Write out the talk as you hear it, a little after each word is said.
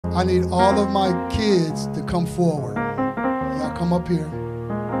I need all of my kids to come forward. Y'all come up here.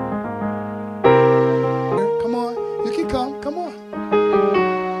 Come on. You can come. Come on.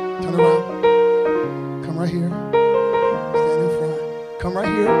 Turn around. Come right here. Stand in front. Come right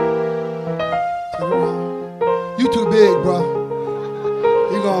here. Turn around. You too big, bro.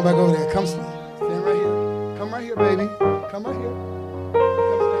 You going back over there. Come stand right here. Come right here, baby. Come right here.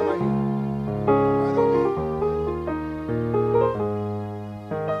 Come stand right here. Right over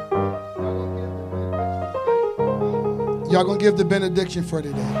here. Y'all gonna give the benediction for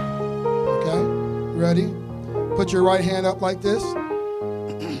today. Okay? Ready? Put your right hand up like this.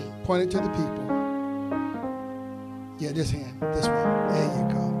 Point it to the people. Yeah, this hand. This one. There you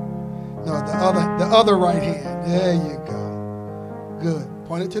go. No, the other right hand. There you go. Good.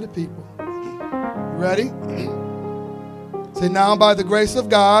 Point it to the people. Ready? Say, now by the grace of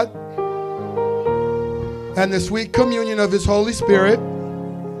God and the sweet communion of His Holy Spirit,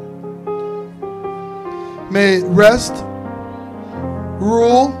 may it rest,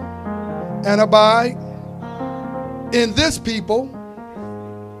 rule, and abide in this people,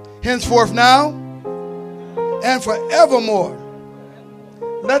 henceforth now and forevermore.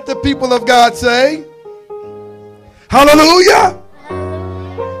 Let the people of God say, hallelujah!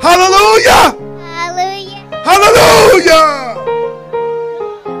 Hallelujah! Hallelujah. Hallelujah!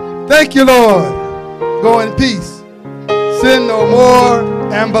 Thank you, Lord. Go in peace. Sin no more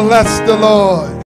and bless the Lord.